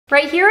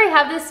Right here I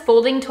have this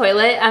folding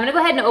toilet. I'm gonna go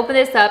ahead and open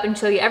this up and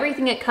show you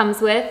everything it comes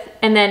with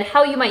and then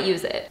how you might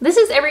use it. This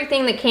is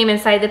everything that came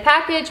inside the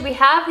package. We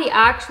have the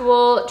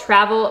actual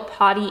travel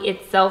potty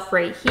itself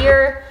right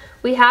here.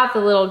 We have the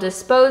little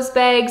dispose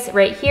bags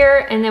right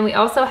here, and then we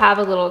also have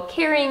a little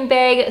carrying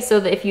bag so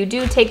that if you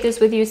do take this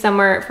with you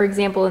somewhere, for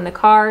example in the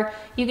car,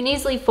 you can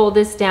easily fold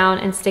this down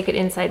and stick it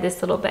inside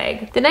this little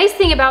bag. The nice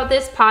thing about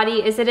this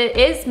potty is that it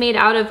is made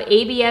out of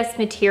ABS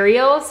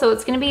material, so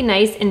it's gonna be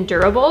nice and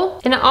durable.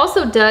 And it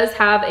also does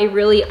have a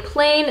really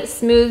plain,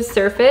 smooth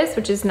surface,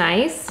 which is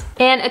nice.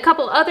 And a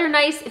couple other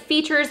nice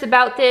features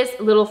about this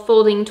little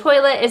folding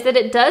toilet is that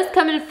it does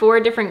come in 4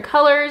 different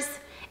colors.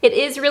 It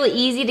is really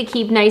easy to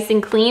keep nice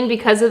and clean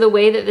because of the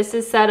way that this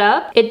is set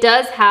up. It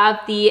does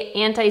have the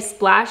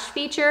anti-splash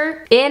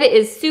feature, and it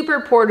is super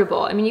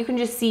portable. I mean, you can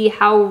just see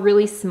how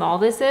really small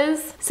this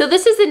is. So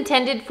this is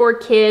intended for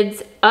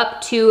kids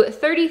up to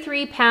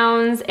 33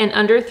 pounds and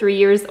under 3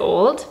 years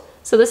old.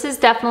 So this is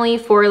definitely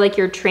for like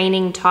your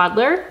training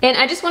toddler. And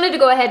I just wanted to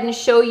go ahead and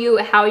show you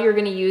how you're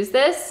gonna use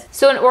this.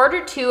 So in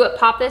order to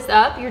pop this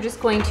up, you're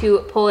just going to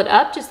pull it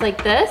up just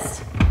like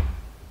this.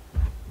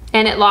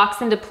 And it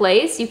locks into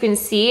place. You can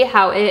see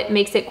how it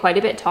makes it quite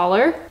a bit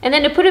taller. And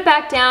then to put it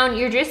back down,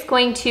 you're just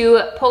going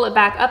to pull it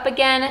back up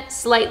again,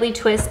 slightly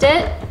twist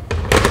it,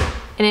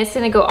 and it's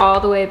gonna go all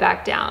the way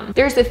back down.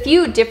 There's a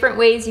few different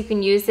ways you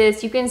can use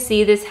this. You can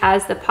see this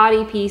has the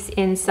potty piece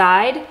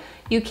inside.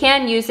 You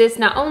can use this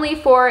not only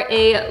for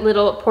a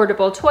little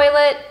portable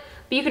toilet,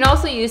 but you can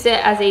also use it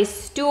as a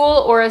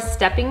stool or a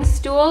stepping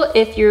stool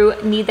if you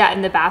need that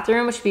in the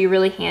bathroom, which would be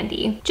really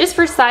handy. Just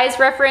for size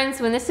reference,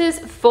 when this is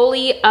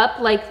fully up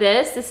like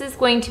this is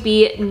going to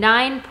be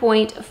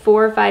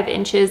 9.45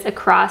 inches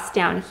across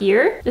down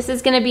here. This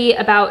is gonna be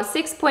about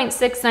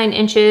 6.69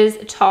 inches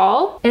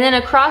tall. And then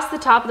across the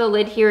top of the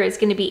lid here is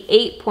gonna be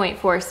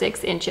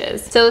 8.46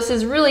 inches. So this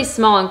is really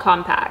small and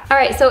compact. All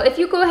right, so if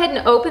you go ahead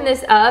and open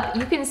this up,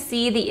 you can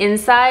see the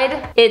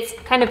inside. It's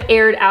kind of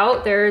aired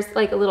out. There's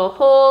like a little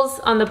holes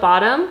on the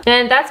bottom,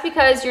 and that's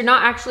because you're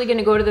not actually going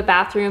to go to the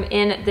bathroom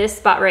in this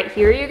spot right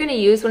here. You're going to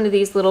use one of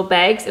these little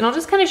bags, and I'll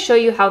just kind of show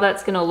you how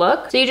that's going to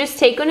look. So you just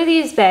take one of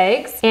these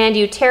bags and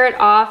you tear it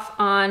off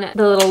on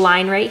the little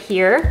line right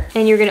here,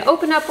 and you're going to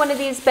open up one of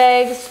these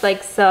bags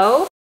like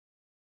so.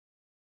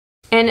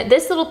 And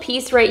this little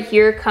piece right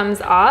here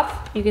comes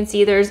off. You can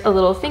see there's a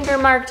little finger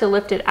mark to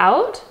lift it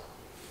out.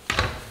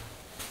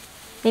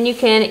 And you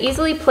can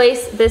easily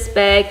place this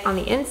bag on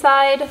the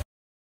inside.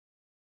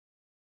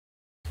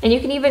 And you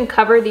can even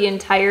cover the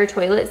entire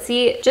toilet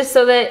seat just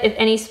so that if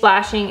any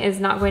splashing is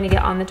not going to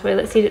get on the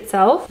toilet seat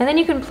itself. And then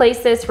you can place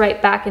this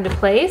right back into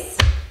place.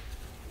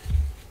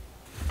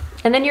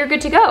 And then you're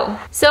good to go.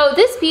 So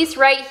this piece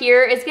right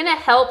here is gonna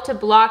help to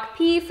block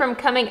pee from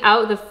coming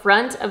out the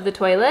front of the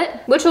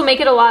toilet, which will make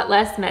it a lot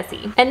less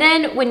messy. And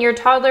then when your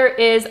toddler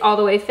is all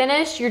the way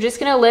finished, you're just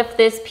gonna lift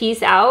this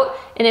piece out.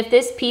 And if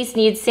this piece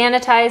needs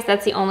sanitized,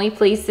 that's the only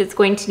place it's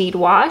going to need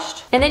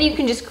washed. And then you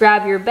can just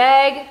grab your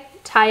bag,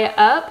 tie it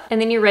up, and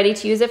then you're ready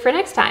to use it for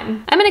next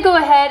time. I'm gonna go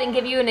ahead and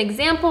give you an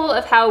example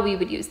of how we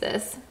would use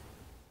this.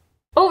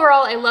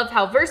 Overall, I love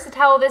how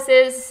versatile this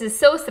is. This is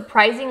so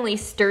surprisingly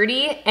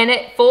sturdy, and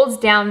it folds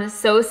down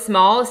so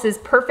small. This is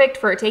perfect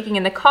for taking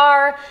in the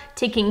car,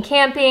 taking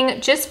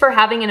camping, just for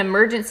having an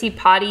emergency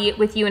potty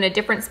with you in a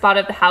different spot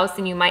of the house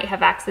than you might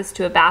have access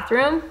to a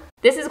bathroom.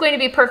 This is going to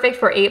be perfect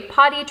for a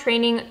potty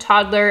training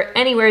toddler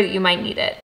anywhere that you might need it.